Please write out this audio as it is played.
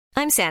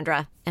I'm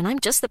Sandra, and I'm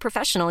just the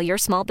professional your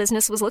small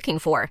business was looking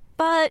for.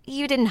 But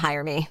you didn't hire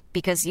me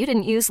because you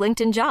didn't use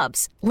LinkedIn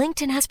Jobs.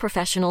 LinkedIn has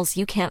professionals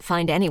you can't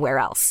find anywhere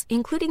else,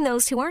 including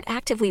those who aren't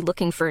actively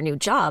looking for a new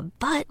job,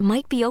 but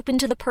might be open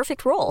to the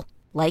perfect role,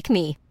 like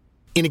me.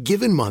 In a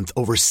given month,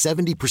 over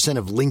 70%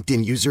 of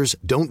LinkedIn users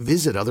don't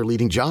visit other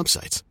leading job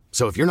sites.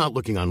 So if you're not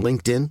looking on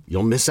LinkedIn,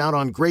 you'll miss out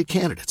on great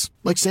candidates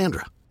like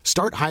Sandra.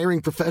 Start hiring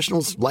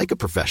professionals like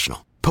a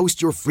professional. Post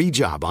your free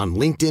job on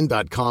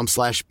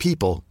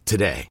linkedin.com/people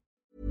today.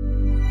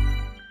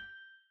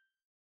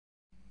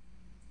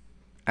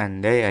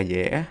 Andai aja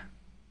ya,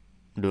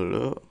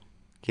 dulu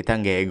kita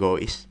nggak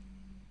egois.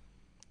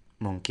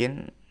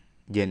 Mungkin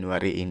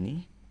Januari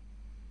ini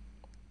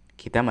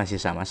kita masih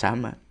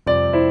sama-sama.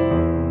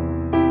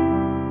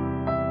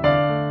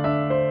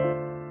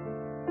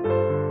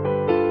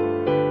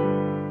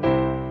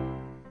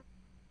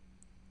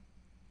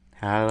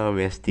 Halo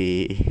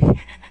Besti.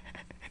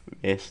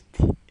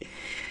 Besti.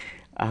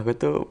 Aku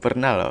tuh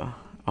pernah loh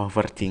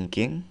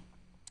overthinking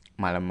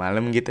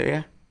malam-malam gitu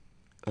ya.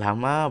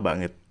 Lama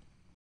banget.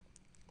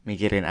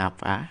 Mikirin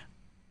apa?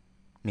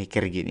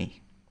 Mikir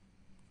gini.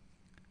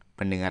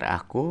 Pendengar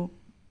aku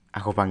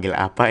panggil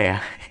apa ya?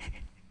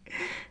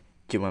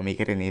 Cuma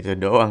mikirin itu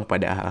doang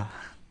padahal.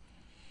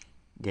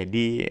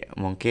 Jadi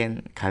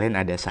mungkin kalian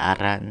ada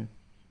saran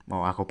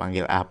mau aku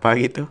panggil apa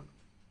gitu?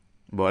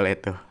 Boleh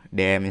tuh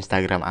DM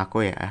Instagram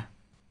aku ya.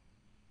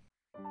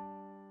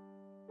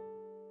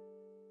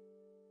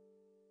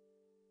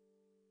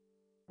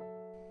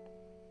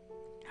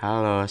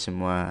 Halo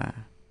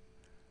semua.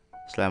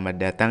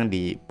 Selamat datang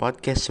di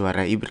podcast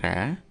Suara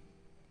Ibra.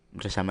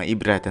 Bersama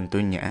Ibra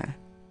tentunya,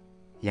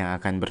 yang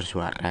akan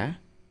bersuara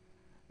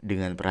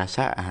dengan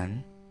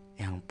perasaan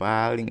yang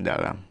paling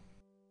dalam.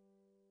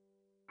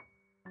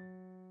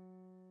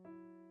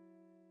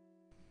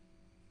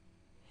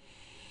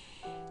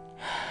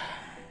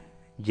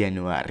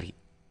 Januari.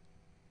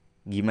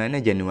 Gimana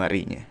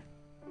Januarinya?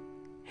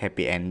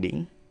 Happy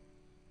ending?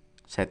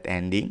 Sad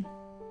ending?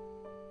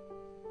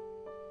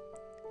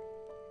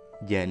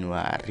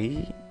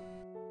 Januari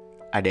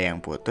ada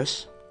yang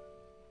putus?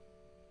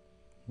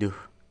 Duh,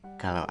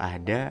 kalau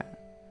ada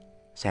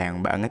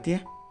sayang banget ya.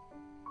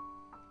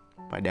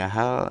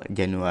 Padahal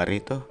Januari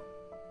tuh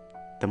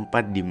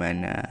tempat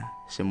dimana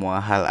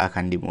semua hal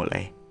akan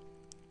dimulai.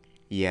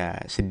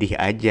 Ya sedih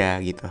aja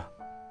gitu.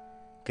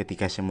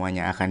 Ketika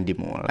semuanya akan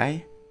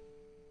dimulai,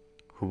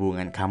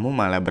 hubungan kamu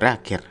malah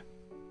berakhir.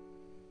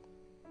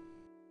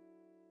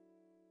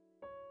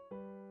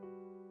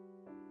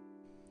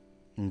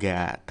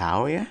 Nggak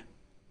tahu ya,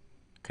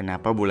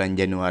 kenapa bulan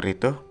Januari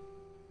tuh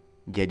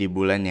jadi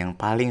bulan yang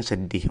paling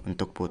sedih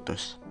untuk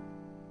putus.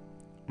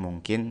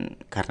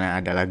 Mungkin karena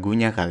ada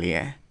lagunya kali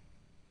ya.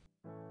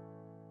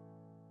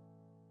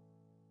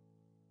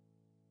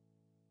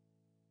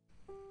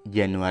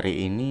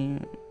 Januari ini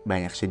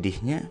banyak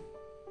sedihnya?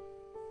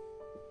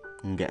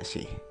 Enggak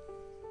sih.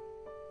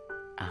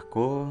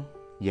 Aku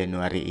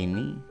Januari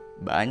ini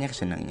banyak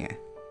senangnya.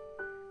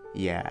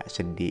 Ya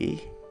sedih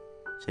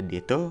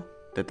tuh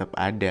tetap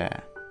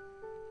ada.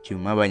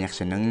 Cuma banyak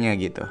senangnya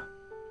gitu.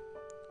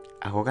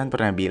 Aku kan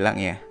pernah bilang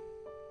ya,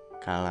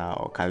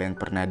 kalau kalian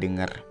pernah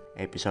dengar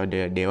episode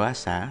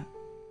dewasa,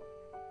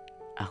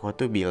 aku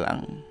tuh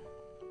bilang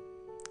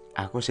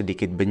aku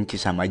sedikit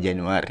benci sama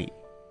Januari.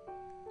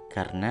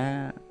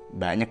 Karena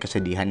banyak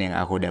kesedihan yang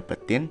aku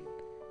dapetin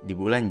di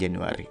bulan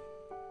Januari.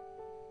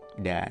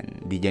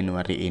 Dan di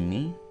Januari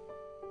ini,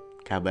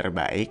 kabar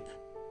baik,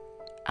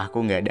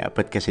 aku gak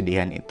dapet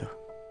kesedihan itu.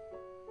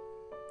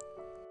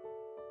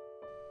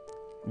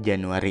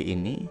 Januari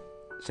ini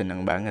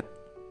seneng banget.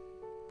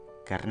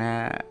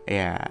 Karena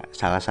ya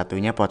salah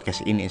satunya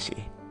podcast ini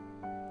sih.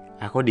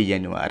 Aku di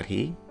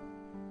Januari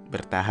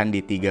bertahan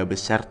di 3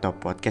 besar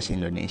top podcast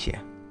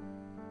Indonesia.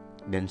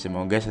 Dan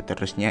semoga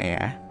seterusnya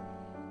ya.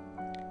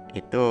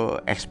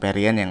 Itu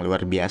experience yang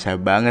luar biasa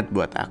banget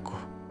buat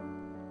aku.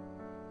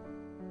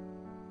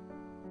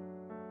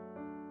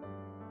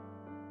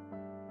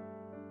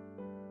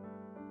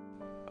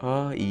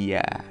 Oh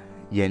iya,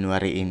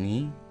 Januari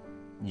ini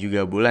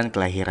juga bulan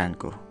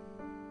kelahiranku.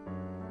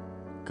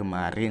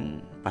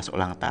 Kemarin pas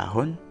ulang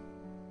tahun,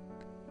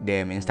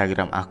 DM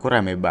Instagram aku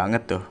rame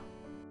banget tuh.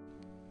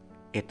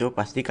 Itu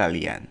pasti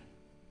kalian.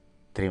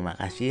 Terima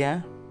kasih ya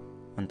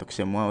untuk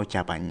semua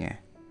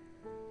ucapannya.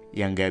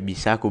 Yang gak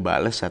bisa aku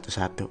bales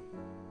satu-satu.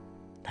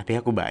 Tapi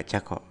aku baca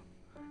kok.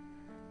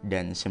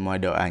 Dan semua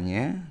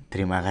doanya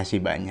terima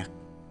kasih banyak.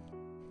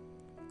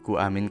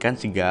 Ku aminkan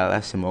segala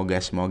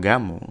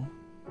semoga-semogamu.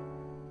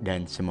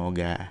 Dan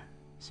semoga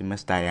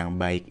semesta yang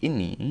baik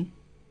ini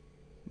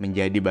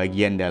menjadi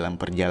bagian dalam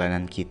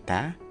perjalanan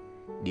kita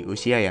di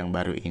usia yang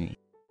baru ini.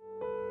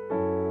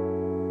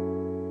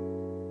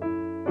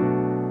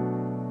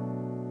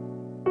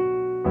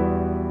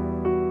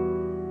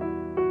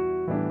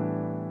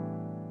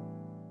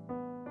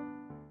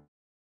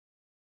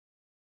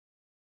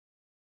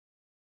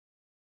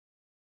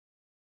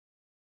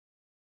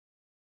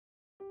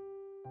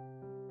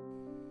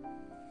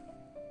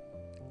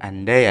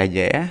 Andai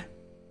aja ya,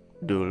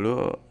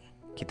 dulu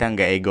kita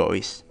nggak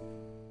egois.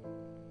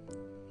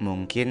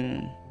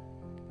 Mungkin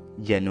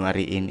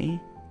Januari ini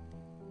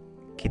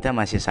kita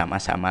masih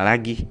sama-sama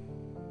lagi.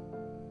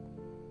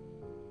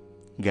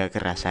 Gak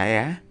kerasa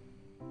ya,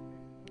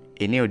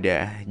 ini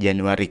udah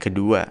Januari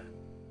kedua,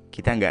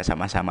 kita gak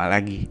sama-sama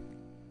lagi.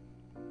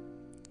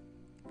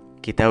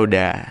 Kita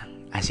udah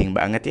asing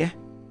banget ya.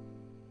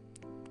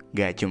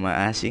 Gak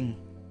cuma asing,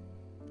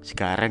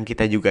 sekarang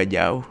kita juga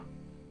jauh.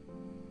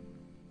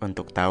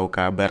 Untuk tahu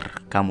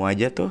kabar kamu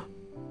aja tuh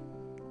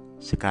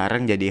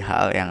sekarang jadi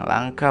hal yang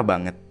langka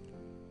banget.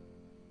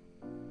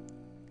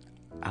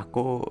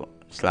 Aku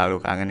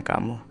selalu kangen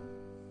kamu.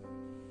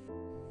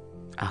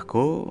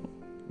 Aku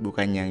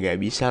bukannya gak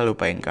bisa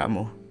lupain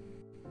kamu,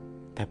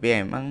 tapi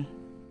emang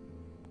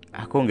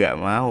aku gak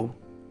mau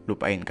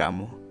lupain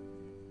kamu.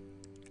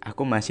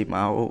 Aku masih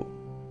mau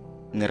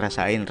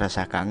ngerasain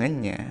rasa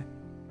kangennya,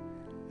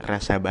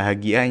 rasa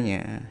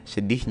bahagianya,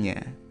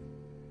 sedihnya,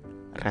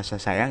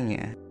 rasa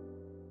sayangnya.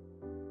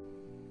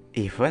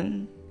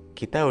 Even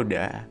kita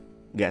udah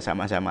gak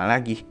sama-sama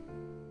lagi.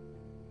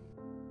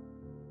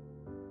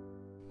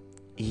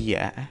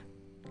 Iya,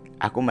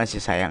 aku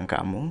masih sayang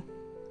kamu,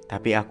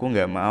 tapi aku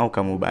gak mau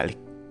kamu balik.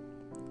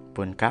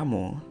 Pun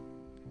kamu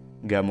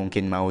gak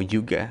mungkin mau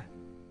juga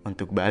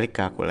untuk balik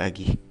ke aku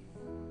lagi.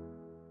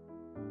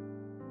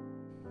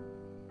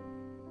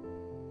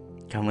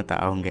 Kamu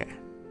tahu gak,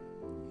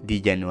 di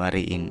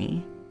Januari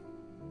ini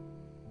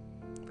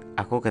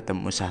aku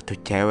ketemu satu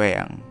cewek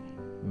yang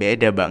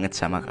beda banget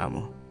sama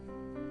kamu.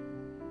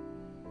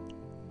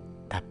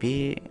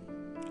 Tapi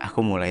aku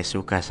mulai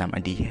suka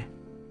sama dia.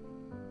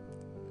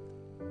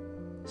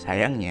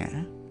 Sayangnya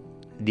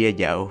dia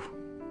jauh.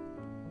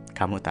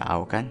 Kamu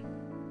tahu kan,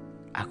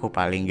 aku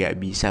paling gak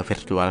bisa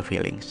virtual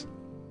feelings.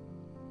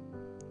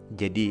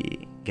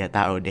 Jadi gak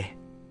tahu deh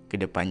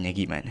kedepannya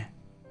gimana.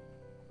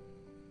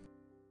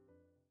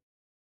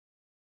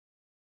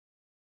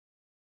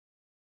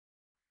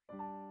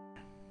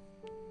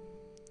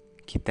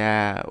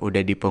 Kita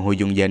udah di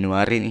penghujung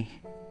Januari nih.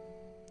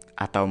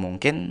 Atau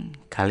mungkin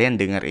kalian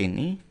dengar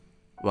ini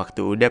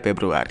waktu udah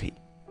Februari.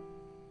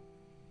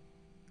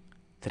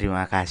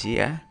 Terima kasih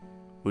ya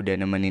udah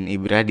nemenin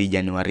Ibra di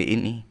Januari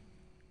ini.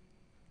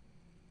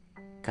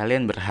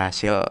 Kalian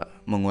berhasil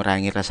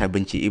mengurangi rasa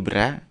benci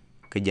Ibra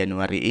ke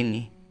Januari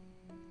ini.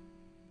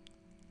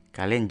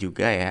 Kalian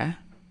juga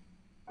ya.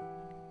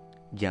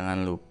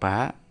 Jangan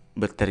lupa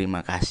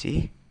berterima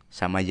kasih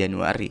sama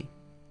Januari.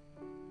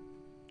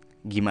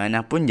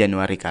 Gimana pun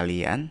Januari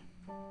kalian,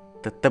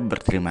 tetap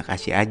berterima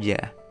kasih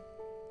aja.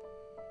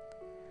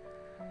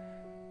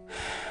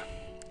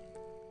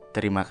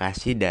 Terima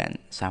kasih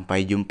dan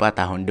sampai jumpa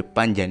tahun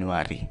depan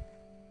Januari.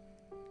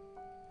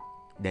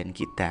 Dan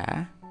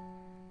kita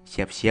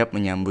siap-siap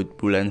menyambut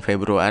bulan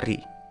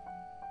Februari.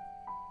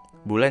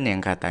 Bulan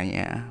yang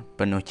katanya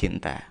penuh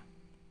cinta.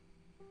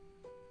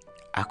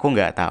 Aku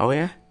gak tahu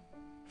ya,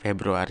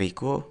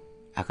 Februariku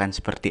akan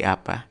seperti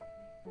apa.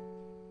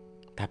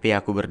 Tapi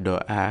aku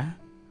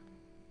berdoa,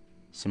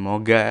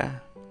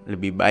 semoga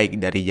lebih baik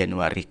dari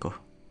Januariku.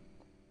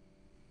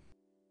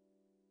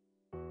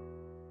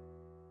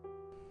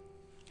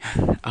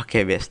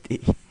 Oke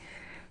Besti,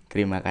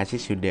 terima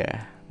kasih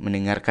sudah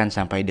mendengarkan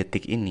sampai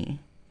detik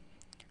ini.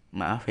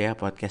 Maaf ya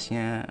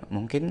podcastnya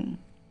mungkin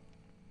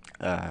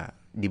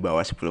di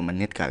bawah 10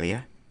 menit kali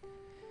ya.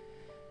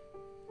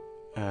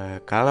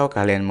 Kalau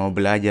kalian mau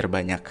belajar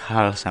banyak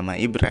hal sama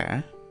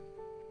Ibra,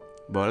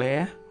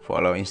 boleh ya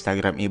follow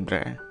Instagram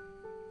Ibra.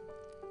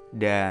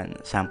 Dan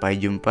sampai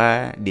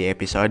jumpa di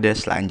episode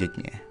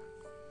selanjutnya.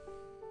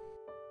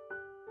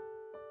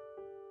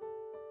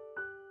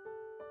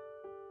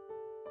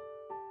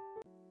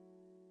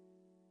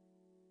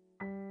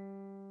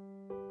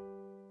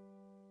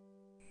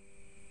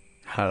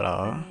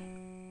 Halo,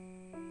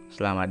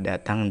 selamat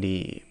datang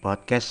di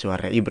podcast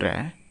Suara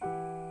Ibra.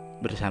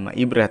 Bersama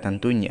Ibra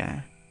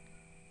tentunya,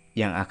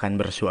 yang akan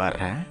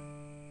bersuara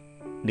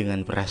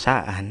dengan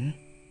perasaan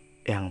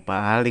yang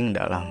paling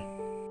dalam.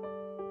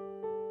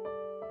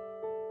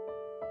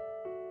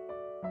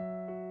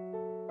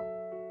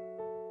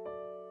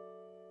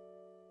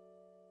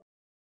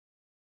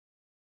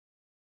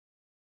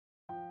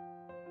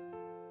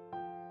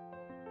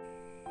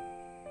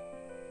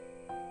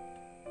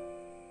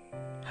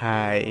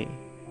 Hai,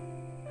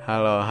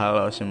 halo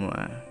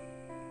semua.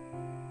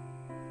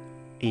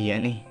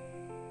 Iya nih,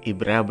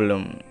 Ibra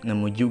belum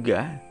nemu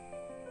juga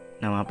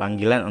nama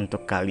panggilan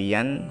untuk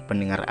kalian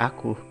pendengar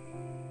aku.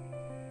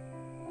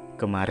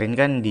 Kemarin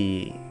kan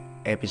di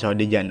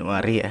episode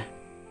Januari ya,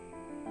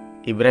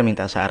 Ibra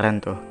minta saran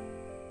tuh.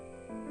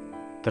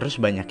 Terus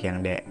banyak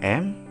yang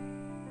DM,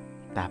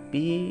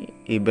 tapi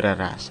Ibra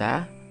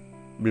rasa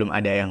belum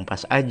ada yang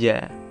pas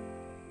aja.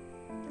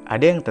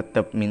 Ada yang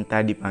tetap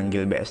minta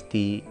dipanggil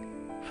bestie,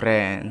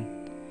 friend,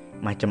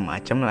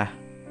 macem-macem lah.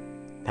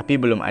 Tapi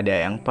belum ada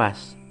yang pas.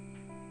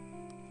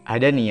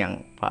 Ada nih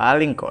yang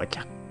paling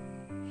kocak.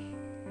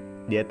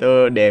 Dia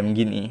tuh DM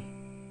gini,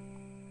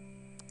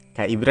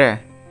 Kak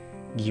Ibra,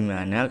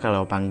 gimana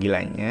kalau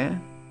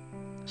panggilannya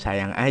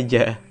sayang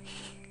aja?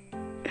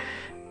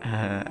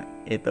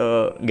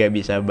 itu gak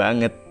bisa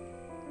banget.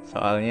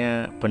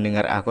 Soalnya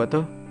pendengar aku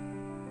tuh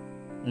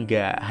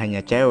gak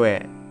hanya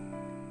cewek,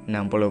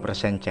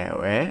 60%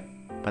 cewek,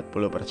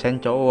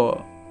 40%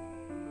 cowok.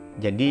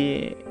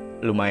 Jadi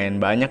lumayan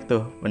banyak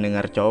tuh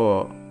pendengar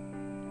cowok.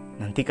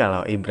 Nanti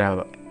kalau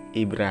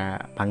Ibra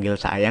panggil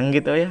sayang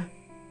gitu ya,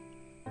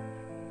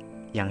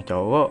 yang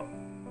cowok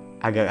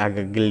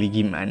agak-agak geli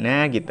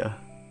gimana gitu.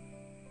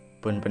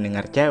 Pun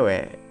pendengar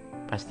cewek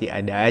pasti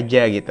ada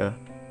aja gitu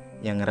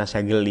yang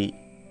ngerasa geli.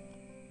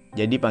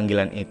 Jadi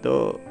panggilan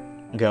itu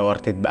gak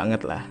worth it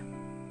banget lah.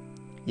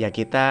 Ya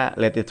kita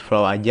let it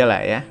flow aja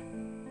lah ya.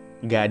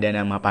 Gak ada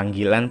nama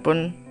panggilan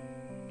pun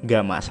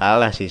gak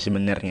masalah sih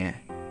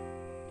sebenarnya.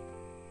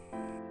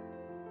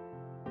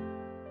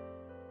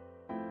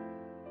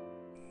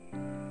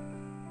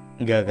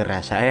 Gak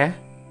kerasa ya,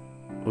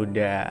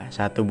 udah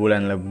 1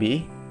 bulan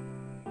lebih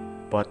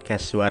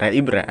podcast Suara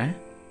Ibra,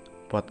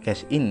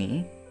 podcast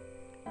ini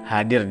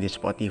hadir di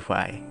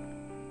Spotify.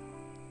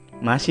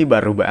 Masih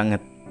baru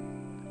banget,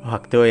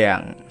 waktu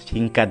yang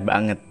singkat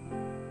banget.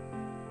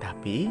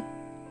 Tapi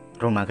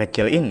rumah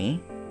kecil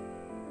ini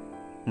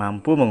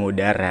mampu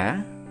mengudara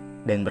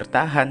dan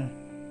bertahan.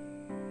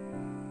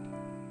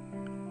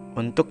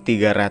 Untuk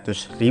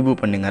 300.000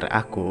 pendengar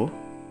aku,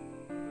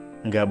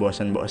 gak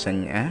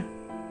bosan-bosannya,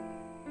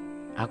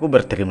 aku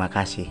berterima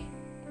kasih.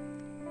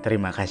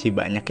 Terima kasih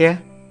banyak ya.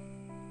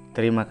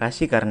 Terima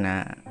kasih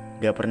karena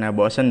gak pernah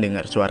bosan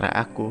dengar suara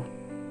aku.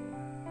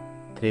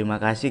 Terima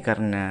kasih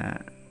karena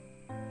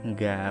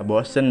gak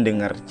bosan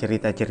dengar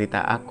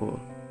cerita-cerita aku.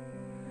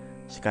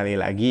 Sekali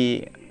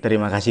lagi,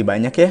 terima kasih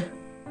banyak ya.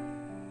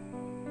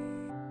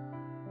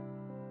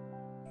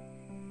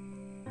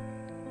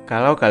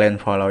 Kalau kalian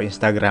follow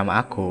Instagram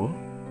aku,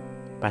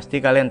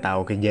 pasti kalian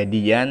tahu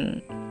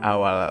kejadian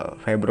awal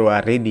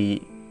Februari di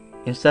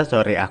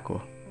Instastory aku.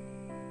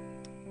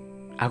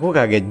 Aku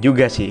kaget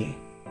juga sih.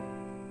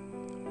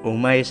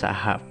 Umay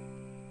Sahab.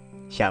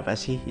 Siapa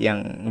sih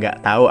yang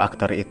gak tahu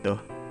aktor itu?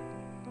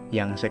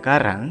 Yang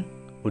sekarang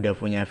udah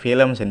punya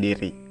film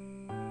sendiri.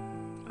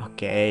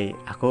 Oke,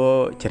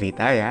 aku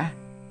cerita ya.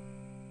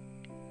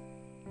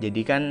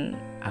 Jadi kan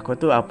aku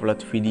tuh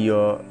upload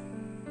video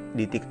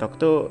di TikTok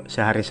tuh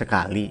sehari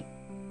sekali.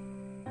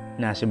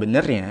 Nah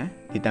sebenarnya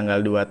di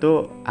tanggal 2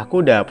 tuh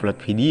aku udah upload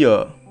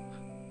video.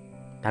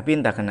 Tapi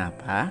entah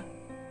kenapa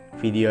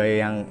video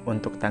yang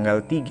untuk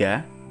tanggal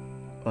 3,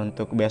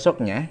 untuk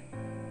besoknya,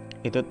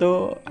 itu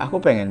tuh aku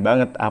pengen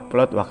banget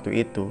upload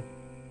waktu itu.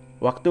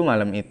 Waktu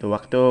malam itu,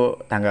 waktu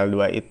tanggal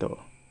 2 itu.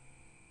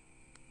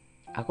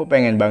 Aku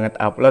pengen banget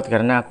upload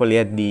karena aku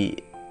lihat di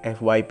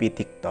FYP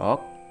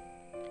TikTok,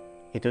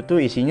 itu tuh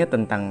isinya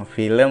tentang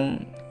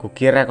film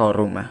Kukira Kau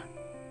Rumah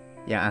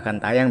yang akan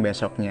tayang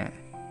besoknya.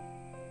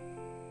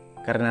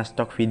 Karena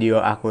stok video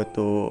aku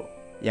tuh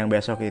yang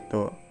besok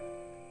itu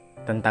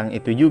tentang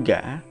itu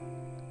juga.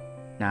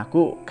 Nah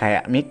aku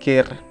kayak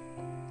mikir,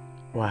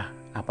 wah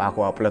apa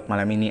aku upload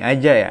malam ini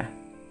aja ya?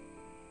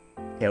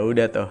 Ya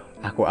udah tuh,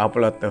 aku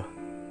upload tuh.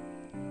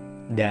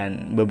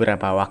 Dan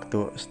beberapa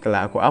waktu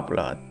setelah aku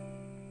upload,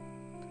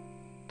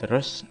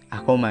 terus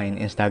aku main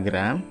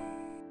Instagram.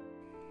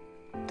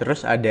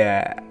 Terus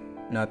ada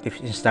notif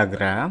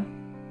Instagram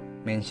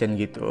mention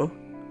gitu.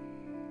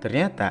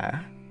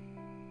 Ternyata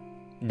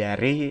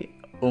dari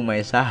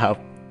Umay Sahab.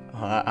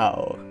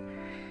 Wow.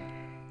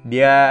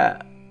 Dia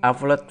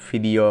upload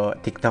video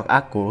TikTok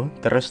aku,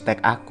 terus tag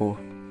aku.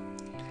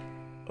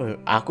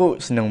 Aku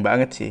seneng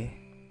banget sih.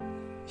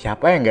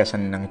 Siapa yang gak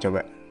seneng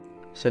coba?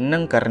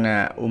 Seneng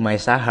karena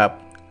Umay Sahab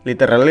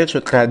literally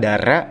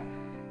sutradara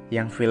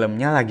yang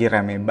filmnya lagi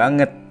rame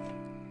banget,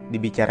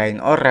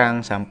 dibicarain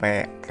orang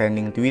sampai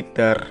trending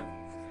Twitter.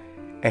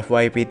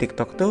 FYP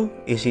TikTok tuh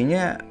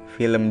isinya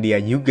film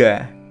dia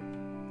juga.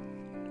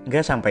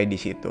 Gak sampai di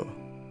situ,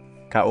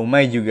 Kak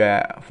Umay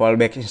juga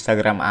fallback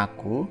Instagram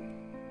aku.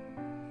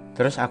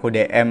 Terus aku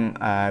DM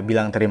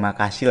bilang terima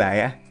kasih lah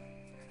ya.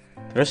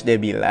 Terus dia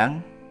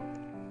bilang,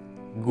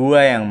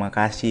 gua yang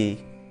makasih.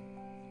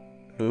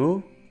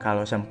 Lu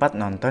kalau sempat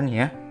nonton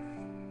ya.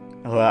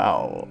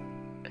 Wow.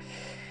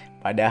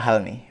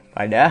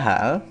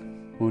 Padahal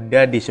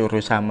udah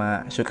disuruh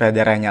sama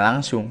sutradaranya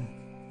langsung.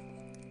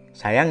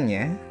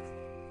 Sayangnya,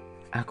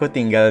 aku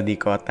tinggal di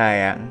kota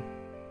yang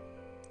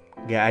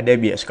gak ada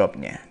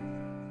bioskopnya.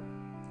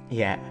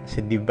 Ya,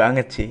 sedih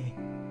banget sih.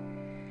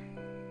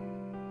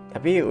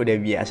 Tapi udah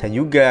biasa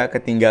juga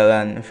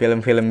ketinggalan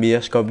film-film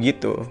bioskop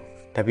gitu.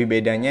 Tapi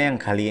bedanya yang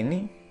kali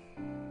ini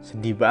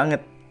sedih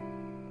banget.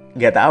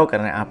 Gak tahu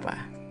karena apa.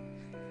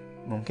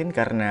 Mungkin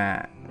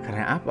karena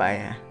apa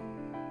ya?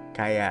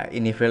 Kayak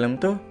ini film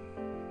tuh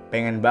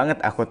pengen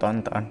banget aku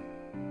tonton.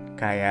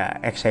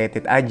 Kayak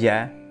excited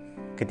aja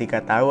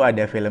ketika tahu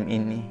ada film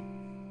ini.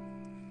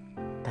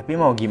 Tapi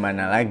mau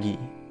gimana lagi?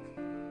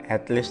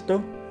 At least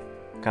tuh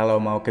kalau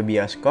mau ke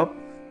bioskop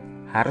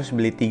harus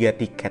beli 3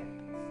 tiket.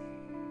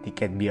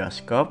 Tiket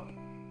bioskop,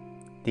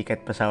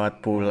 tiket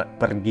pesawat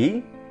pergi,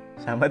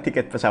 sama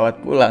tiket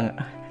pesawat pulang.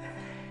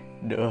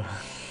 Duh.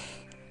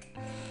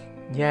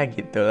 Ya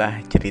gitulah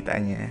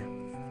ceritanya.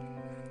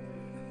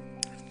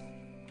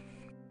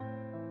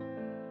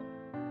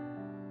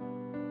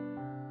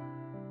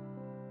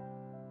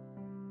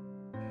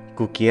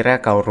 Kukira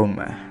Kau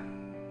Rumah.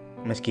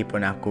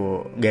 Meskipun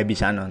aku gak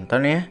bisa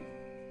nonton ya,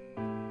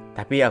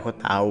 tapi aku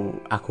tahu,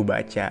 aku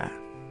baca.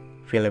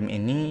 Film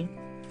ini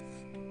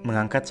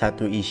mengangkat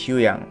satu isu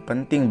yang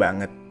penting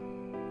banget,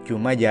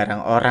 cuma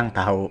jarang orang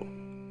tahu,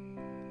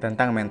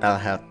 tentang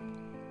mental health.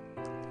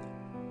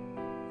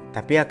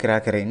 Tapi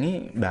akhir-akhir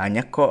ini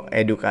banyak kok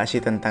edukasi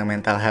tentang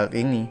mental health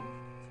ini.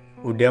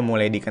 Udah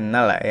mulai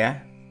dikenal lah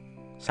ya.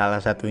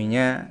 Salah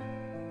satunya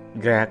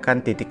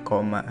gerakan titik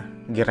koma,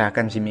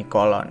 gerakan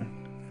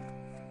semikolon.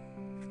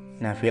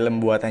 Nah, film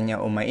buatannya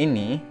Uma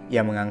ini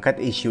yang mengangkat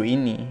isu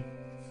ini.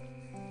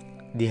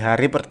 Di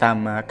hari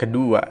pertama,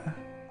 kedua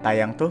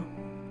tayang tuh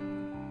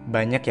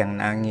banyak yang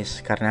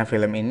nangis karena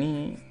film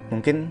ini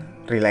mungkin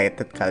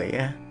related kali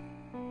ya.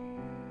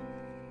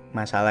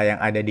 Masalah yang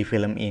ada di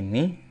film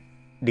ini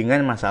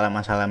dengan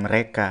masalah-masalah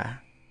mereka.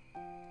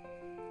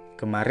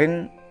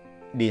 Kemarin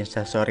di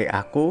instastory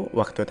aku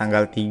waktu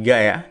tanggal 3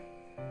 ya,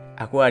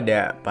 aku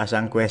ada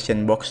pasang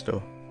question box tuh.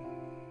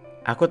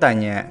 Aku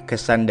tanya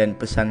kesan dan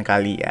pesan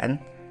kalian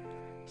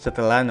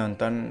setelah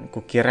nonton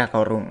Kukira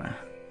Kau Rumah.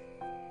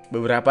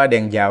 Beberapa ada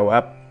yang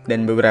jawab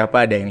dan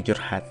beberapa ada yang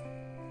curhat.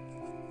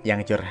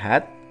 Yang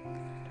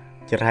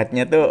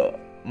curhatnya tuh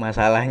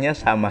masalahnya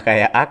sama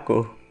kayak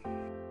aku.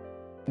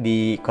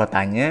 Di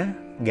kotanya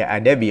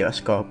gak ada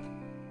bioskop.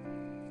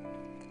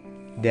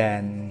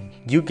 Dan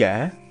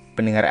juga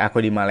pendengar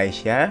aku di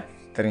Malaysia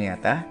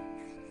ternyata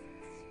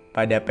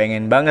pada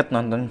pengen banget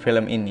nonton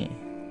film ini,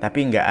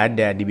 tapi gak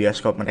ada di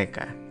bioskop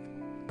mereka.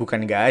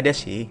 Bukan gak ada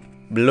sih,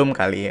 belum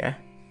kali ya.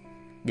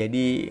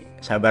 Jadi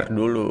sabar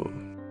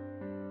dulu.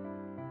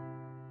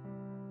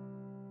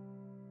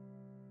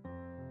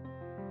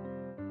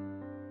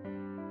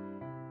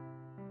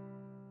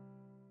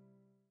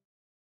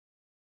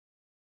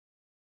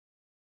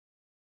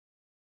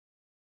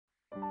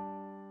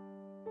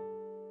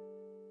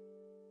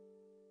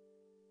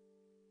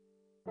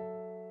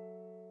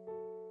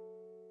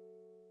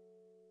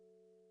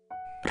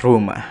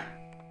 Rumah.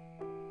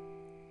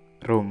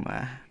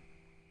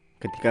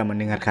 Ketika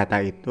mendengar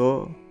kata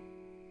itu,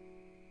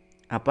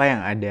 apa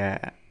yang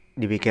ada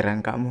di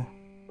pikiran kamu?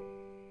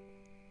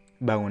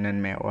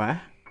 Bangunan mewah?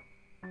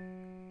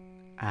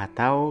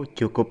 Atau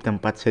cukup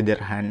tempat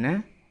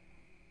sederhana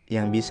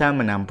yang bisa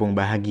menampung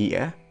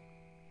bahagia?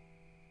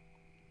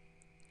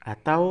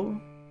 Atau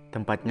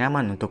tempat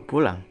nyaman untuk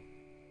pulang?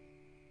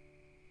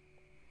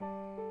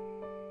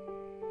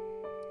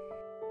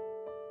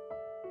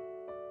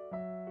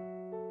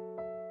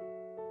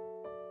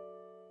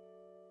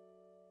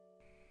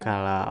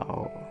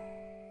 Kalau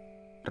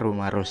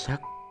rumah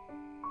rusak,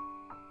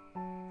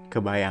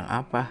 kebayang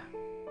apa?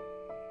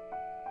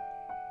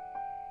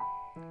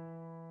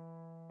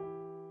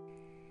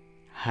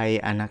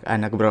 Hai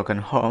anak-anak broken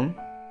home.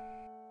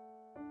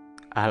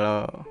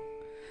 Halo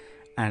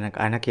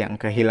anak-anak yang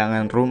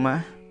kehilangan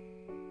rumah,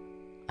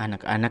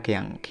 anak-anak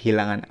yang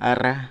kehilangan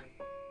arah.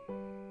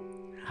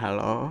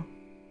 Halo,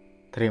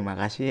 terima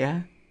kasih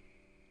ya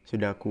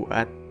sudah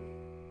kuat.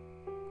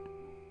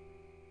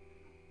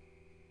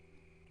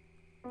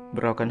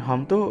 Broken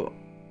home tuh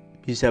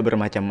bisa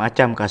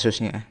bermacam-macam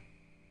kasusnya.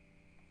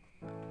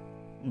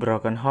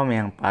 Broken home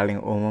yang paling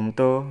umum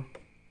tuh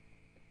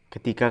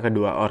ketika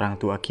kedua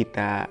orang tua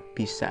kita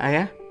pisah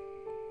ya.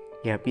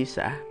 Ya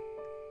pisah.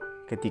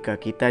 Ketika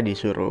kita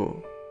disuruh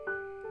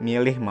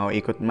milih mau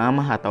ikut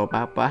mama atau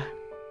papa.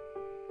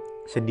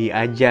 Sedih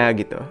aja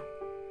gitu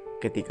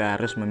ketika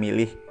harus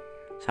memilih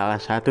salah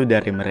satu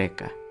dari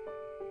mereka.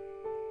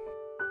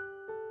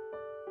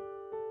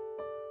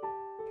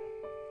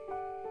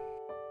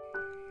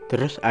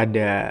 Terus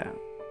ada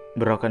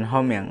broken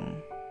home yang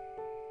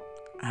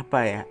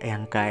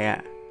yang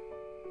kayak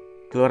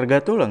keluarga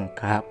tuh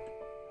lengkap.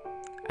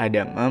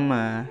 Ada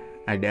mama,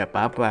 ada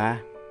papa.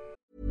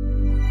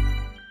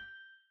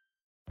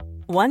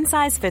 One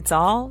size fits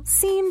all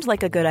seemed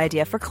like a good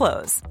idea for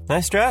clothes.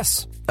 Nice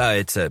dress.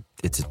 It's a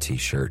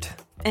t-shirt.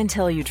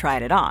 Until you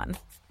tried it on.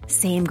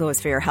 Same goes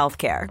for your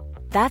healthcare.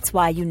 That's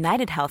why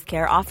United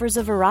Healthcare offers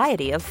a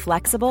variety of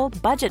flexible,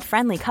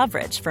 budget-friendly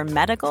coverage for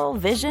medical,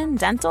 vision,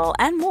 dental,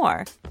 and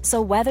more. So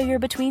whether you're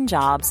between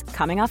jobs,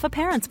 coming off a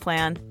parent's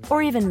plan,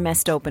 or even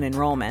missed open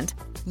enrollment,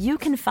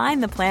 you can find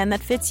the plan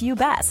that fits you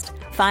best.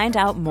 Find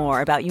out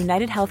more about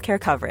United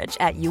Healthcare coverage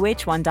at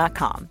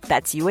uh1.com.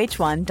 That's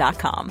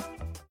uh1.com.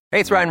 Hey,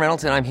 it's Ryan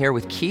Reynolds, and I'm here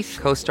with Keith,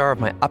 co-star of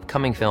my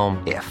upcoming film,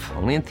 If,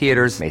 only in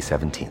theaters May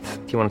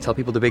 17th. Do you want to tell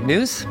people the big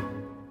news?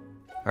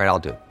 All right,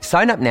 I'll do it.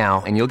 Sign up now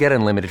and you'll get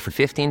unlimited for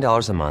 $15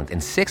 a month and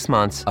 6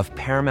 months of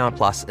Paramount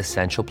Plus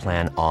Essential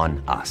Plan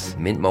on us.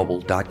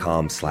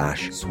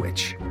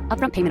 Mintmobile.com/switch.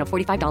 Upfront payment of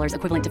 $45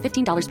 equivalent to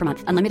 $15 per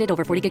month. Unlimited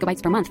over 40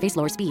 gigabytes per month. Face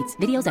lower speeds.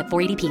 Videos at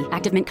 480p.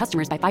 Active Mint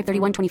customers by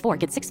 531.24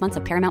 get 6 months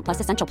of Paramount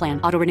Plus Essential Plan.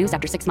 Auto renews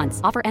after 6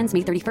 months. Offer ends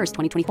May 31st,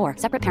 2024.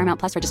 Separate Paramount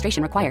Plus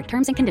registration required.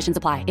 Terms and conditions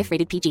apply if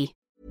rated PG.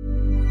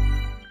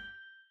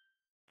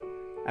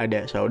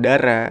 Ada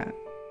saudara,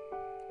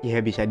 ya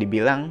bisa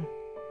dibilang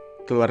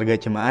keluarga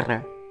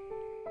cemara.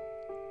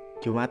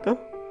 Cuma tuh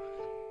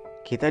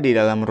kita di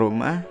dalam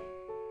rumah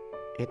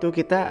itu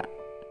kita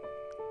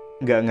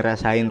gak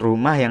ngerasain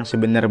rumah yang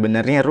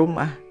sebenar-benarnya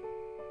rumah.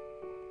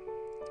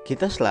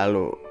 Kita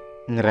selalu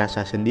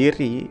ngerasa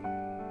sendiri,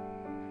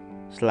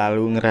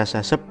 selalu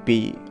ngerasa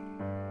sepi,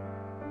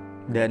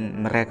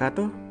 dan mereka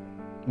tuh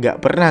gak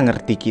pernah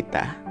ngerti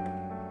kita.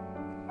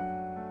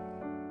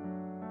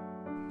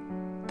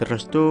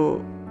 Terus tuh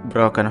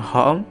broken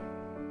home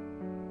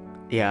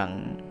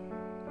yang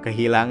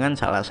kehilangan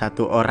salah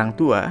satu orang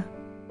tua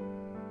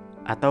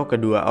atau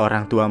kedua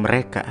orang tua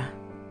mereka.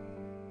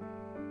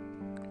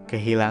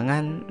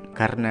 Kehilangan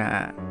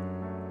karena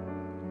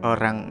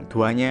orang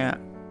tuanya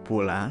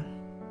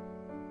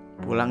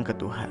pulang ke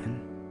Tuhan.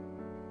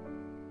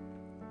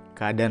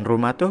 Keadaan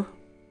rumah tuh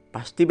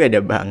pasti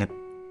beda banget.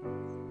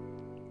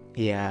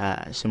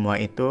 Ya, semua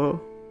itu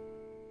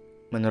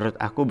menurut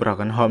aku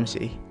broken home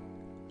sih.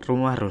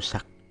 Rumah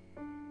rusak.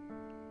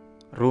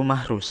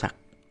 Rumah rusak.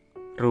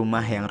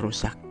 Rumah yang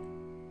rusak.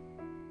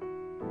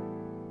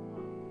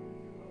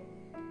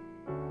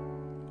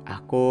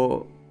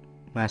 Aku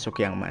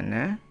masuk yang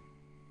mana?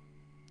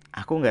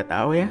 Aku gak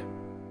tahu ya.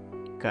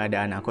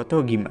 Keadaan aku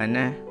tuh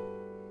gimana.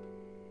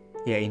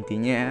 Ya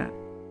intinya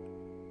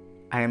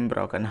I'm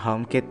broken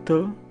home kid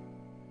tuh.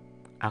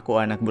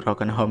 Aku anak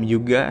broken home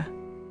juga.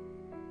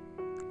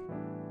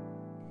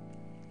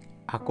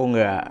 Aku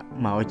gak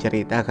mau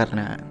cerita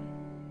karena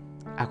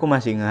aku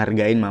masih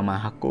ngehargain mama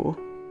aku.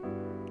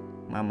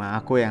 Mama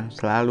aku yang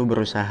selalu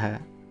berusaha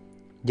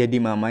jadi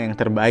mama yang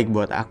terbaik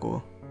buat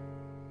aku.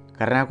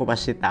 Karena aku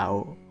pasti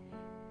tahu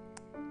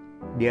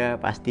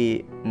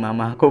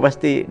mama aku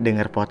pasti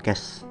denger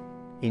podcast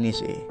ini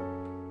sih.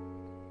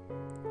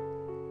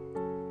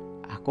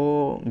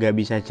 Aku gak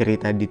bisa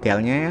cerita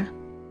detailnya ya.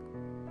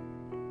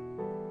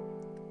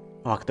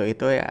 Waktu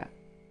itu ya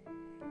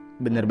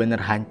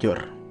bener-bener hancur.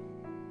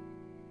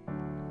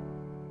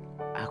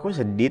 Aku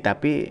sedih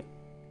tapi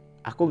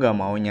aku gak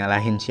mau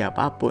nyalahin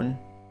siapapun.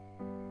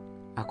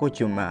 Aku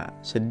cuma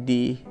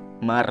sedih,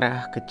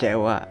 marah,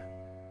 kecewa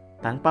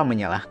tanpa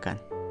menyalahkan.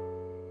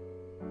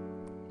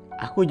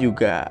 Aku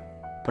juga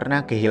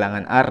pernah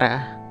kehilangan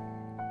arah.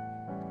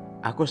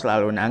 Aku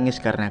selalu nangis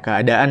karena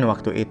keadaan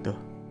waktu itu.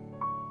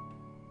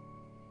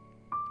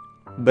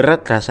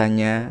 Berat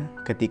rasanya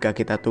ketika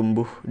kita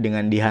tumbuh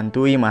dengan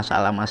dihantui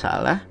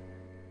masalah-masalah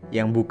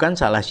yang bukan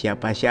salah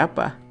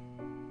siapa-siapa.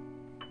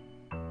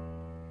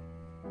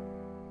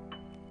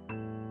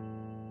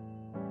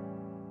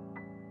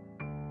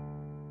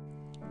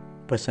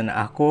 Pesan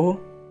aku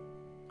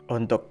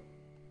untuk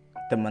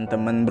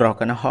teman-teman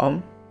broken home,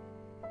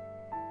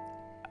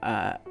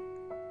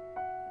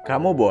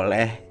 kamu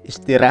boleh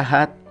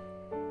istirahat,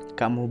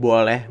 kamu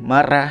boleh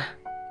marah,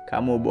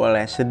 kamu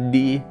boleh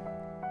sedih,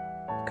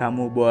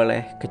 kamu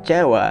boleh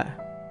kecewa,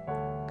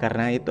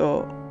 karena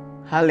itu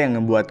hal yang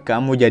membuat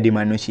kamu jadi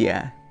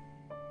manusia.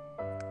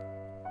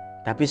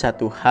 Tapi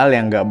satu hal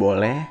yang gak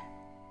boleh,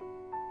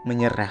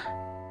 menyerah.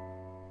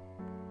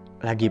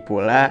 Lagi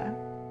pula,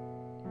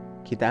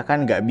 kita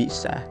kan gak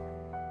bisa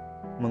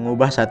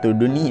mengubah satu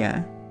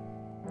dunia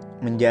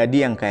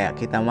menjadi yang kayak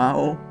kita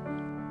mau.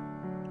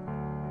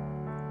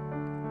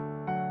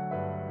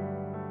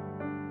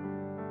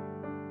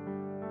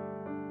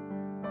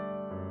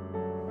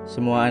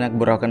 Semua anak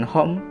broken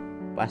home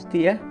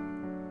pasti ya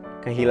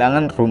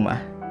kehilangan rumah.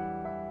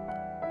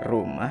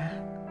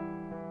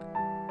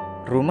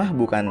 Rumah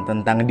bukan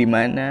tentang di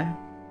mana,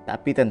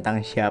 tapi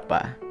tentang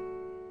siapa.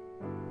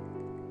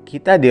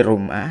 Kita di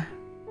rumah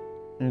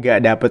nggak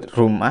dapet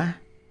rumah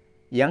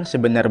yang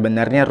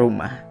sebenar-benarnya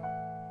rumah.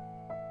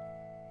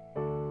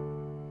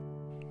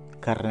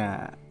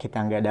 Karena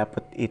kita nggak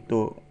dapet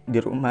itu di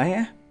rumah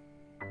ya,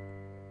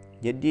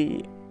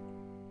 jadi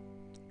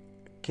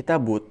kita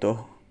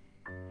butuh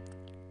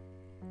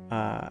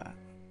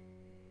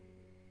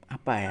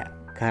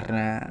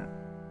karena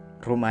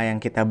rumah yang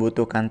kita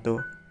butuhkan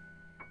tuh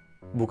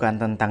bukan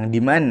tentang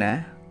di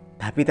mana,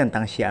 tapi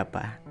tentang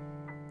siapa.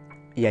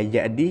 Ya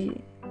jadi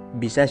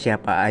bisa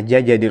siapa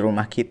aja jadi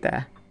rumah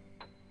kita.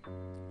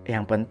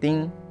 Yang penting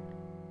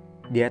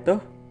dia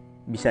tuh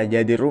bisa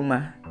jadi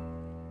rumah,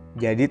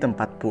 jadi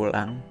tempat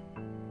pulang.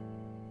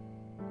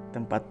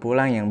 Tempat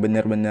pulang yang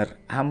benar-benar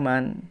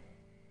aman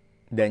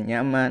dan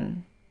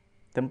nyaman.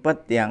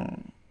 Tempat yang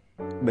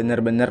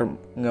benar-benar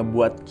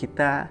ngebuat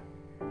kita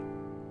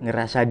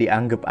ngerasa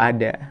dianggap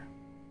ada.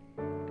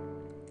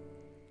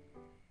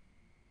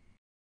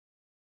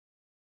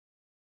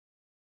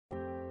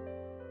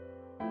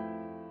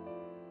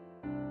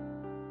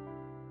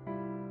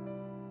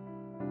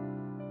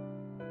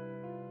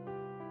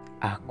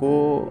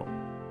 Aku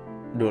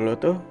dulu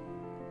tuh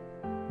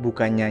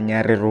bukannya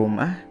nyari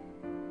rumah,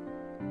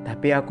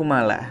 tapi aku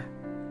malah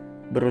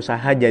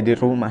berusaha jadi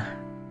rumah.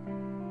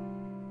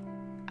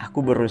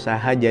 Aku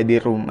berusaha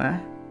jadi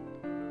rumah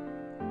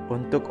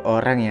untuk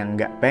orang yang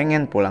gak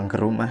pengen pulang ke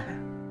rumah.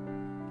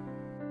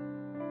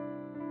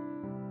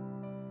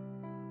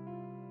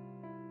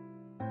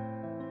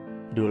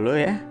 Dulu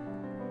ya,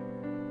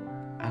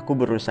 aku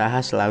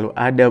berusaha selalu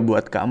ada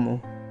buat kamu.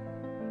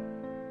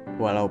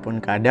 Walaupun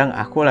kadang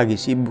aku lagi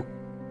sibuk.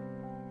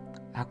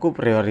 Aku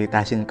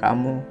prioritasin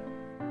kamu.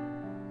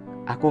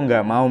 Aku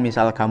gak mau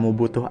misal kamu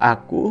butuh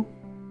aku,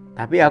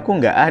 tapi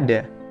aku gak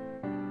ada.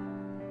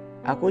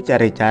 Aku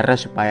cari cara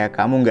supaya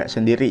kamu gak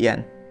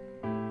sendirian.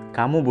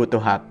 Kamu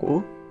butuh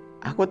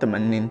aku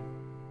temenin.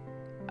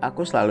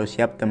 Aku selalu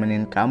siap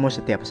temenin kamu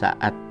setiap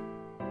saat.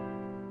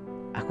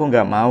 Aku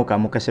gak mau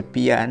kamu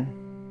kesepian.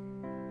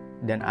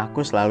 Dan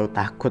aku selalu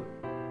takut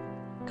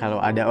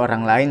kalau ada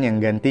orang lain yang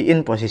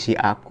gantiin posisi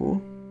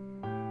aku,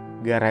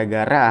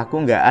 gara-gara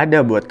aku gak ada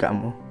buat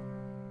kamu.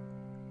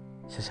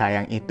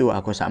 Sesayang itu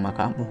aku sama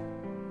kamu.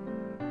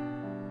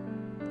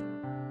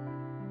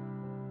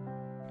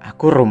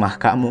 Aku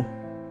rumah kamu.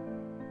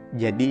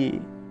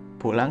 Jadi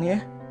pulang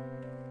ya.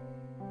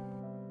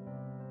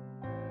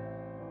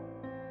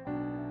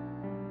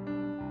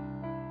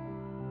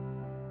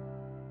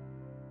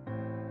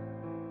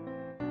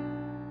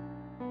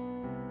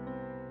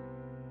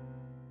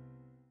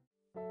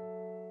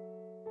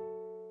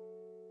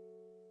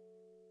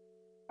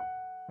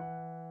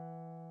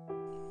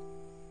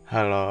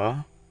 Halo,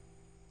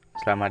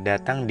 selamat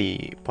datang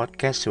di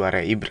podcast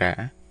Suara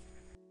Ibra.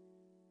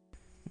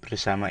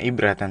 Bersama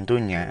Ibra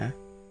tentunya,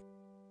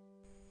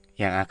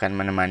 yang akan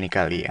menemani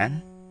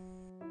kalian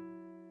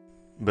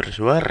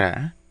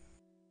bersuara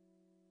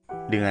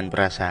dengan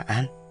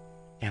perasaan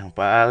yang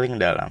paling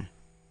dalam.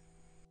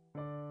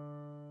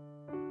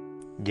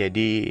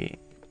 Jadi,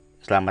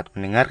 selamat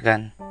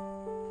mendengarkan.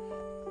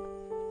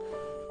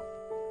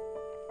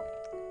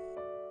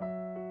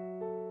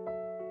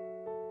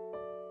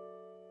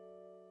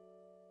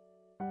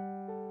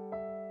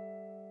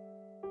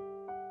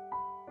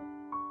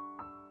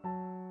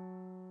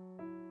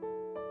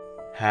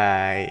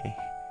 Hai,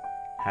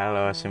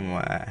 halo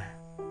semua.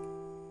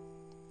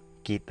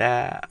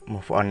 Kita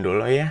move on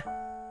dulu ya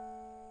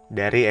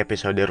dari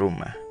episode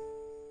rumah.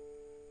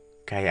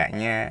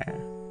 Kayaknya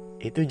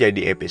itu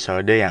jadi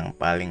episode yang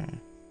paling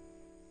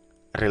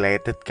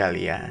related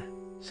kali ya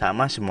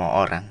sama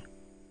semua orang.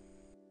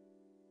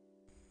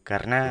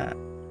 Karena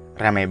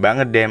rame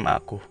banget DM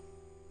aku.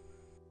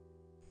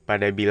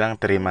 Pada bilang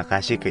terima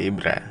kasih ke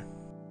Ibra.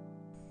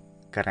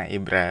 Karena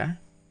Ibra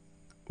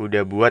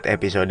udah buat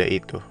episode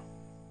itu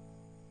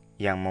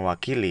yang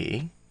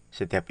mewakili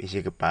setiap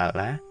isi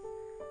kepala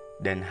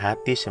dan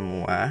hati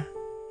semua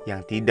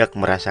yang tidak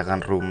merasakan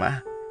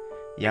rumah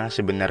yang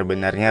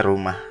sebenar-benarnya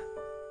rumah.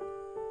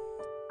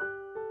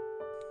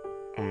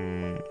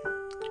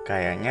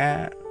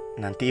 Kayaknya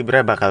nanti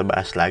Ibra bakal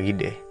bahas lagi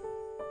deh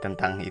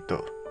tentang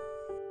itu.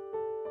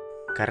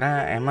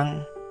 Karena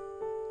emang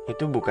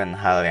itu bukan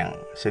hal yang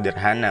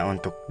sederhana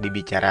untuk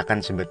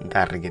dibicarakan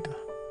sebentar gitu.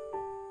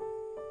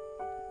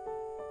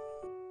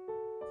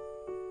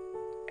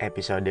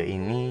 Episode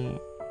ini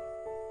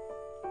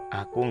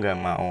aku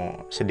gak mau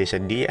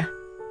sedih-sedih ya.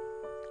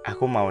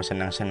 Aku mau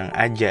senang-senang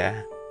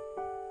aja.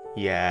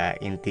 Ya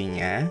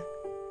intinya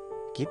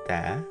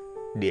kita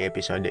di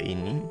episode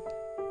ini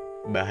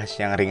bahas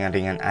yang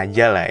ringan-ringan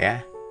aja lah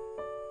ya.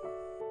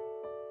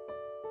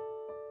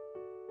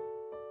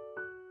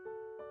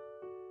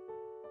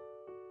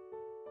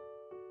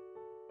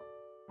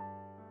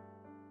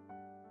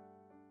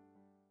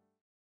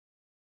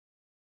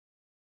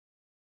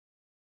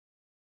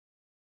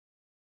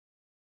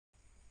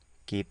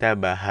 Kita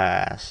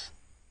bahas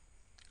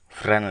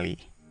friendly.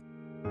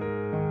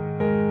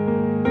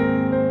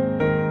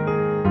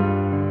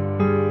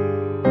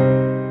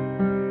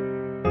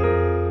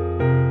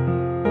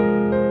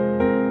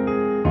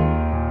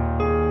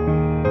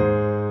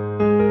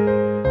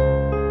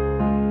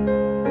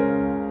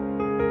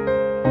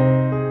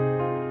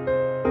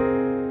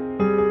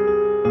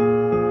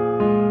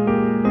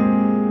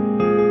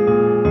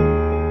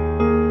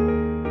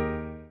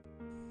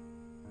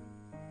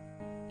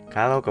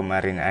 Kalau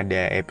kemarin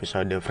ada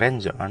episode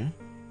friendzone,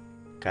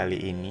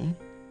 kali ini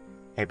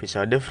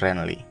episode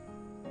friendly.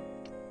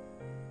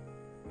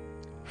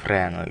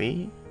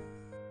 Friendly?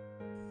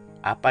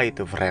 Apa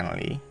itu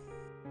friendly?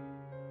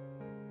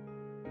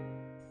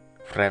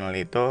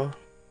 Friendly itu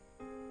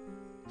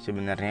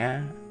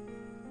sebenarnya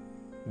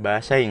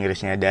bahasa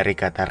Inggrisnya dari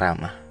kata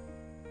ramah.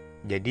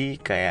 Jadi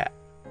kayak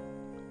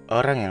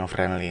orang yang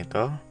friendly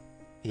itu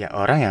ya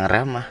orang yang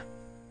ramah.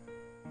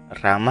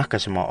 Ramah ke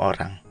semua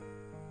orang.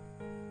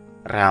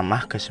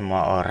 Ramah ke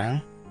semua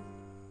orang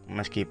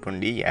meskipun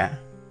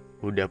dia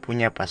udah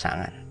punya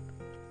pasangan.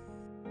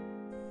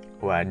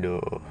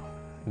 Waduh,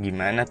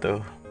 gimana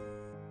tuh?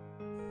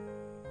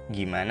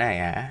 Gimana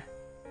ya?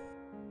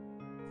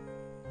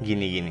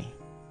 Gini.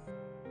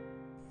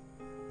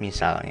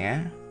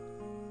 Misalnya,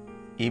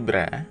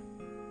 Ibra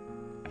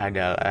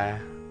adalah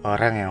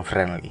orang yang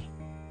friendly.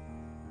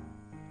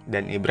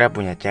 Dan Ibra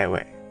punya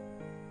cewek.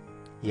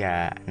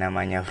 Ya,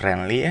 namanya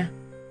friendly ya.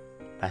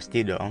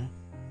 Pasti dong.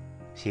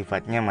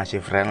 Sifatnya masih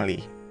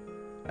friendly,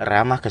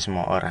 ramah ke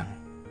semua orang,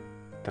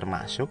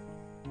 termasuk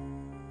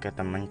ke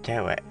temen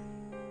cewek.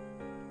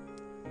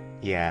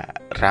 Ya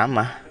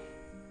ramah.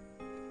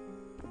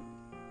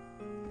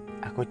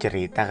 Aku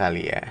cerita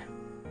kali ya.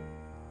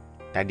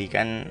 Tadi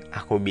kan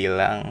aku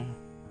bilang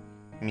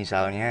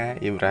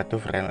misalnya Ibra tuh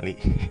friendly.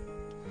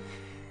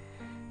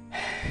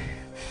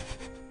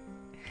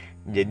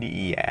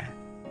 Jadi iya,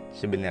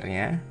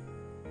 sebenarnya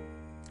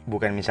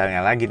bukan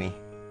misalnya lagi nih.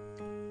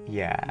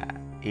 Ya,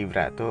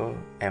 Ibra tuh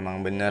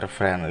emang bener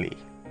friendly.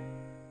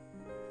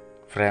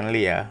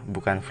 Friendly ya,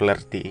 bukan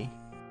flirty.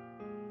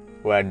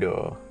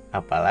 Waduh,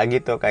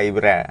 apalagi tuh Kak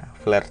Ibra,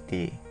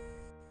 flirty.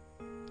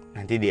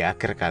 Nanti di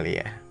akhir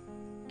kali ya,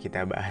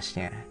 kita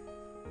bahasnya.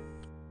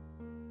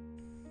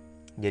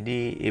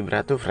 Jadi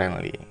Ibra tuh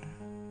friendly.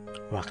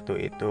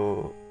 Waktu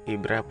itu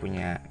Ibra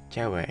punya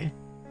cewek,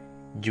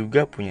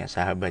 juga punya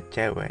sahabat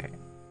cewek,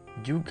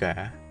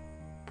 juga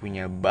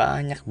punya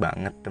banyak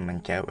banget temen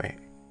cewek.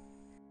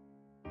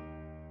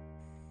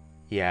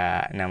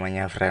 Ya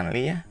namanya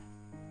friendly ya,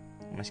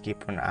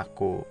 meskipun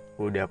aku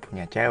udah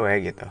punya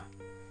cewek gitu,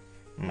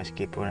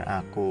 meskipun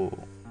aku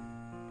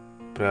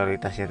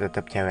prioritasnya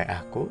tetap cewek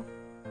aku,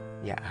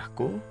 ya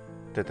aku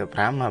tetap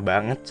ramah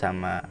banget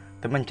sama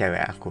temen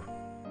cewek aku.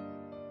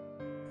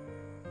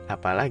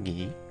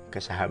 Apalagi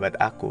ke sahabat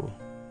aku.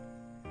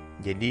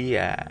 Jadi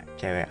ya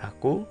cewek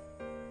aku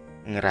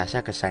ngerasa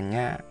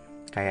kesannya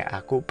kayak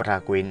aku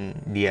perlakuin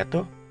dia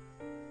tuh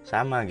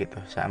sama gitu,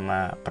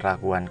 sama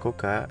perlakuanku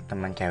ke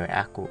teman cewek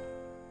aku.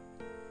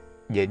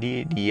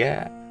 Jadi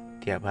dia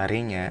tiap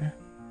harinya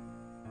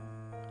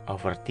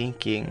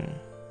overthinking,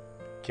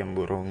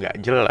 cemburu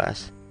gak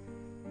jelas,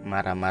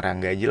 marah-marah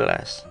gak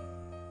jelas.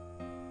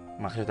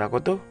 Maksud aku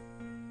tuh,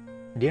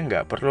 dia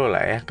gak perlu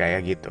lah ya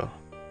kayak gitu.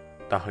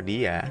 Toh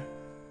dia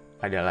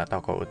adalah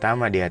tokoh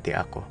utama di hati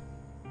aku.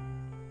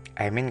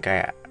 I mean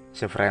kayak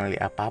se-friendly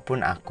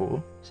apapun aku,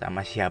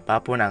 sama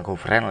siapapun aku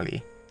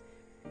friendly,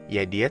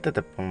 ya dia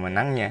tetap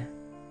pemenangnya.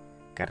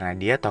 Karena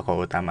dia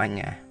tokoh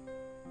utamanya.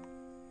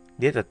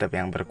 Dia tetap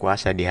yang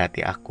berkuasa di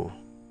hati aku.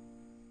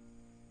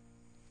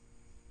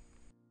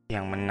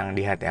 Yang menang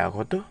di hati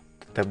aku tuh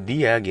tetap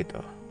dia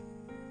gitu.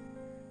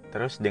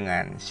 Terus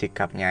dengan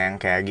sikapnya yang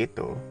kayak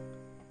gitu,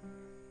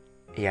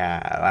 ya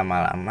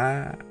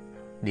lama-lama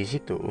di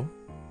situ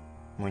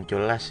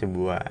muncullah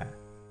sebuah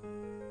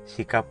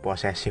sikap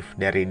posesif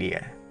dari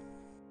dia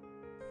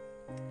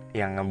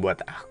yang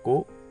ngebuat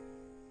aku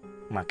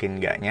makin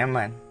gak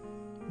nyaman,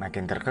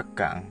 makin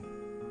terkekang.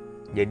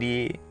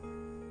 Jadi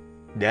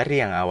dari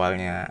yang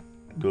awalnya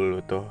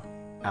dulu tuh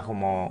aku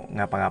mau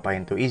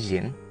ngapa-ngapain tuh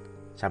izin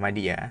sama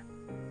dia,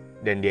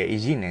 dan dia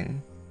izinin,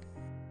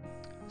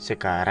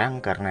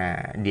 sekarang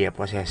karena dia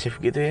posesif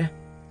gitu ya,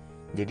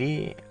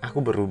 jadi aku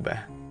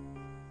berubah.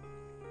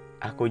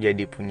 Aku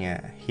jadi punya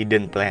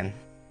hidden plan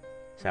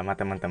sama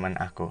teman-teman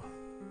aku.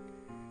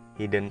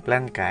 Hidden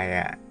plan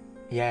kayak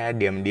ya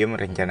diam-diam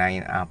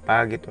rencanain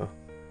apa gitu.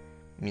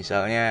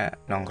 Misalnya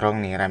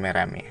nongkrong nih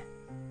rame-rame.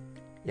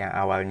 Yang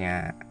awalnya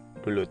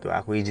dulu tuh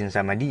aku izin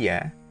sama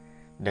dia,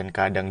 dan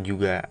kadang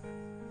juga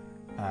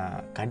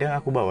kadang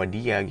aku bawa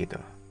dia gitu.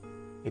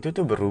 Itu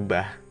tuh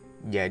berubah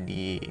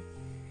jadi,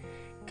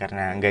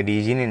 karena gak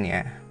diizinin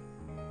ya,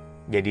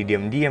 jadi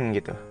diam-diam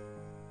gitu.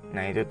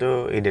 Nah itu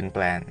tuh hidden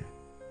plan.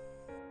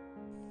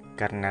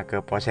 Karena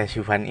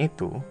keposesifan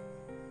itu,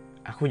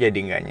 aku jadi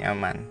gak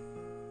nyaman.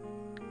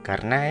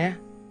 Karena ya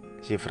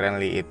si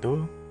friendly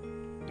itu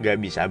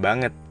gak bisa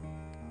banget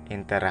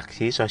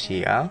interaksi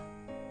sosial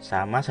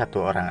sama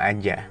satu orang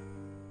aja.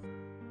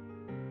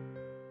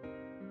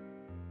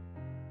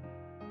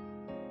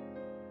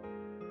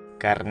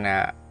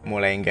 Karena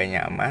mulai gak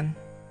nyaman,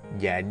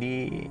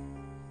 jadi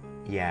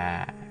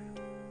ya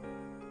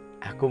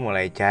aku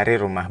mulai cari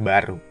rumah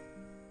baru.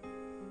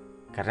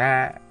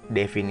 Karena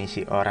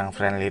definisi orang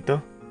friendly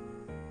itu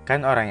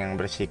kan orang yang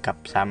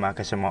bersikap sama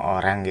ke semua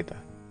orang gitu,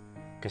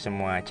 ke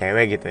semua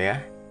cewek gitu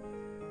ya.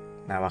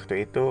 Nah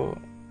waktu itu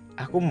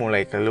aku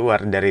mulai keluar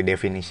dari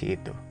definisi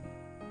itu.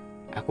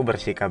 Aku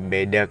bersikap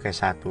beda ke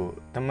satu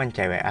teman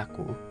cewek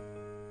aku,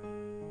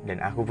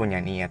 dan aku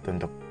punya niat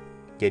untuk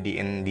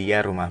jadiin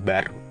dia rumah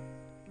baru.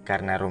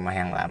 Karena rumah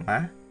yang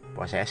lama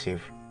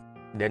posesif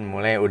dan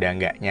mulai udah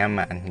gak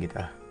nyaman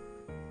gitu.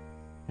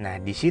 Nah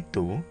di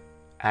situ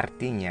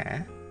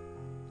artinya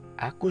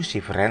aku si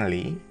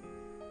friendly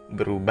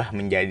berubah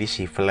menjadi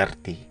si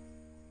flirty.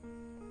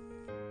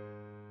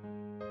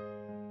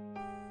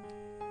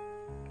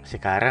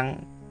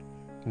 Sekarang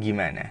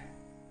gimana?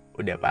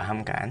 Udah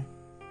paham kan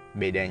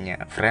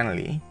bedanya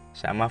friendly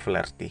sama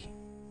flirty?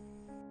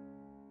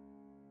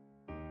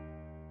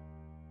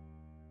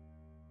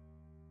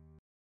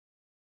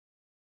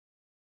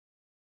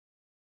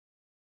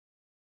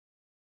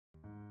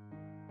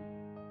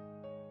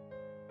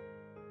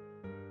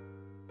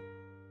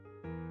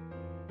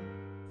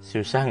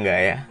 Susah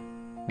nggak ya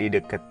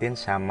dideketin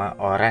sama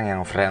orang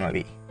yang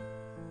friendly?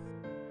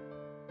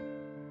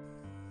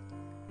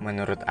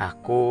 Menurut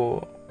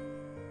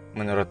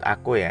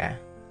aku ya,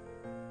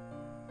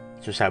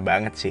 susah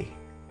banget sih.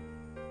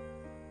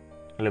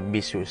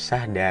 Lebih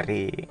susah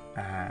dari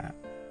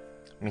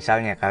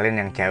misalnya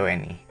kalian yang cewek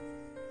nih,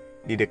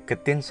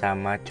 dideketin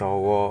sama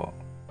cowok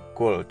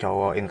cool,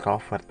 cowok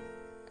introvert,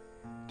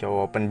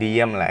 cowok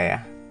pendiam lah ya.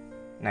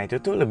 Nah itu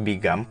tuh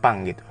lebih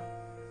gampang gitu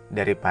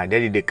daripada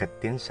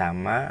dideketin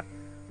sama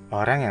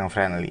orang yang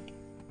friendly.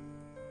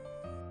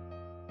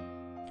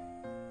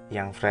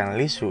 Yang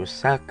friendly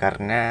susah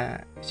karena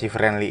si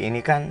friendly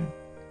ini kan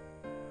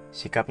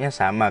sikapnya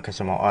sama ke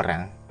semua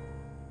orang.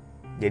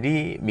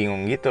 Jadi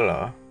bingung gitu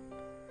loh.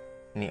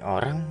 Nih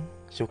orang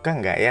suka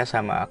nggak ya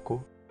sama aku?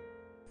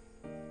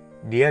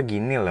 Dia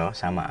gini loh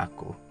sama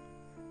aku,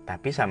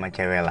 tapi sama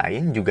cewek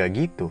lain juga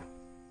gitu.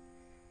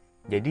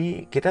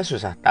 Jadi kita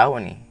susah tahu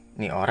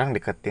nih orang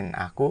deketin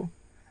aku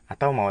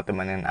atau mau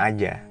temenan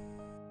aja.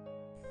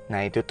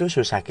 Nah itu tuh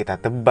susah kita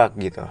tebak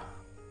gitu.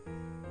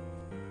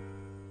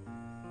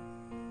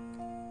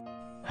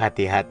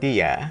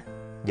 Hati-hati ya,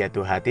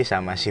 jatuh hati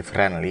sama si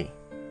friendly.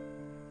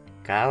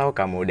 Kalau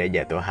kamu udah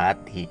jatuh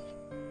hati,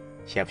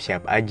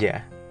 siap-siap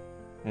aja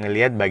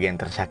ngelihat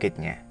bagian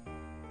tersakitnya.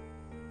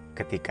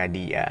 Ketika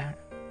dia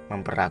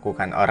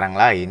memperlakukan orang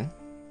lain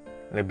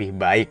lebih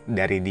baik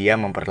dari dia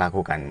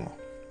memperlakukanmu.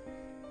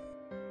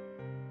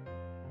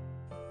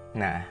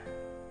 Nah,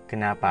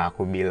 kenapa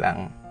aku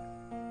bilang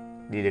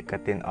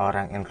dideketin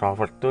orang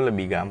introvert tuh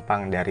lebih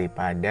gampang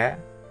daripada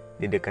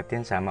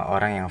dideketin sama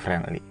orang yang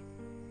friendly?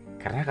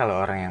 Karena kalau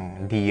orang yang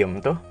diem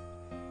tuh,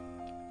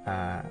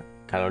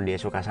 kalau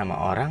dia suka sama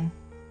orang,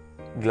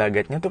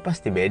 gelagatnya tuh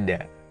pasti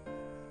beda.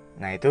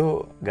 Nah itu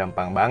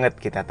gampang banget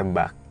kita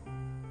tebak.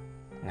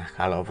 Nah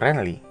kalau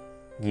friendly,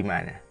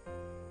 gimana?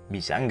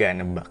 Bisa nggak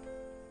nebak?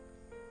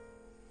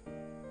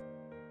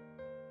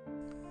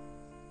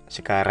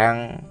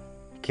 Sekarang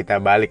kita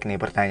balik nih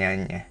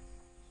pertanyaannya.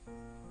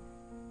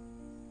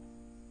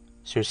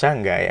 Susah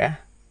nggak ya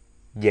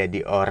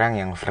jadi orang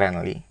yang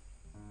friendly?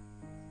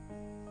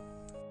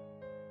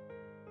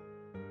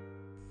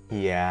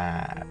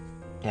 Ya,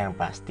 yang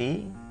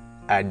pasti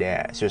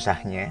ada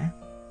susahnya,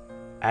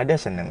 ada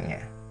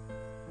senengnya.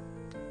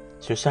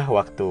 Susah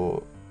waktu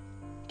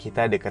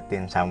kita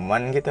deketin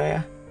someone gitu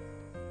ya.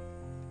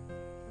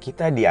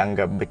 Kita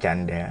dianggap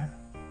bercanda,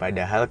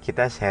 padahal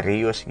kita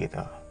serius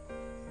gitu.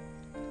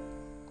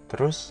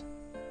 Terus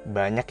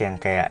banyak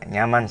yang kayak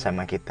nyaman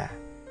sama kita.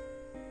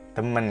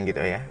 Temen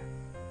gitu ya.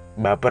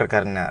 Baper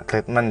karena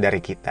treatment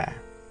dari kita.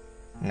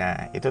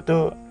 Nah, itu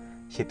tuh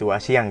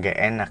situasi yang gak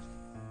enak.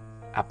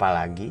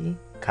 Apalagi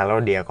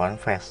kalau dia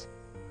confess.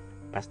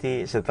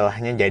 Pasti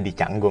setelahnya jadi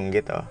canggung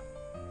gitu.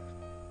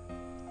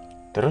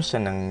 Terus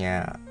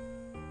senengnya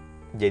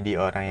jadi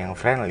orang yang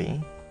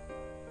friendly,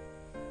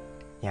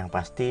 yang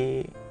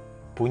pasti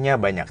punya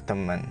banyak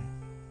teman,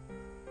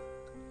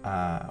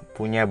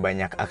 punya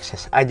banyak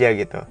akses aja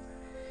gitu.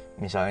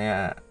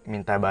 Misalnya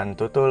minta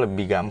bantu tuh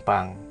lebih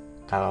gampang.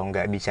 Kalau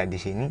nggak bisa di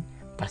sini,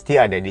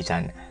 pasti ada di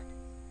sana.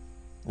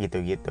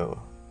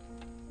 Gitu-gitu.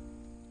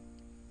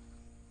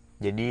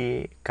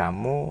 Jadi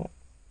kamu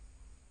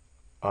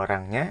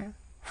orangnya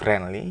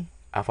friendly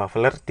apa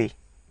flirty?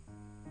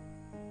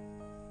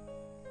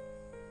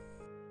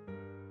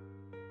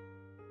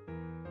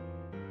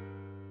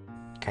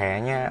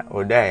 Kayaknya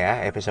udah ya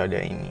episode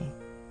ini.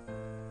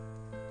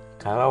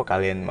 Kalau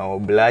kalian mau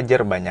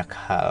belajar banyak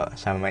hal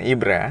sama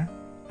Ibra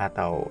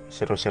atau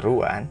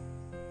seru-seruan,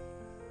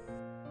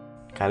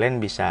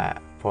 kalian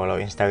bisa follow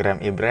Instagram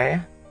Ibra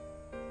ya.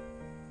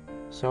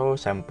 So,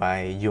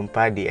 sampai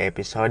jumpa di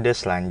episode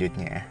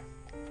selanjutnya.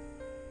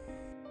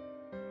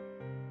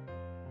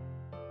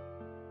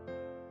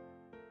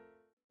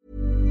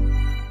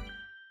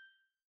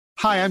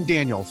 Hi, I'm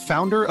Daniel,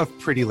 founder of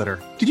Pretty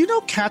Litter. Did you know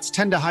cats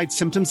tend to hide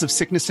symptoms of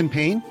sickness and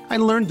pain? I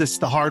learned this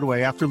the hard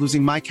way after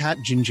losing my cat,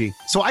 Gingy.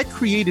 So I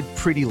created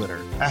Pretty Litter,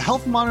 a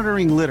health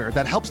monitoring litter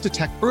that helps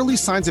detect early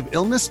signs of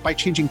illness by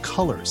changing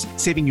colors,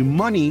 saving you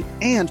money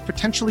and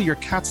potentially your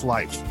cat's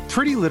life.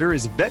 Pretty Litter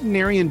is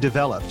veterinarian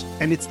developed,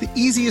 and it's the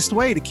easiest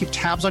way to keep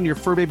tabs on your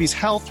fur baby's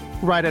health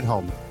right at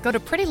home. Go to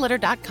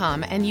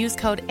prettylitter.com and use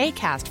code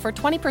ACAST for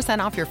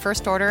 20% off your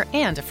first order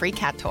and a free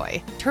cat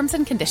toy. Terms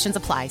and conditions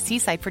apply. See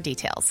site for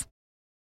details.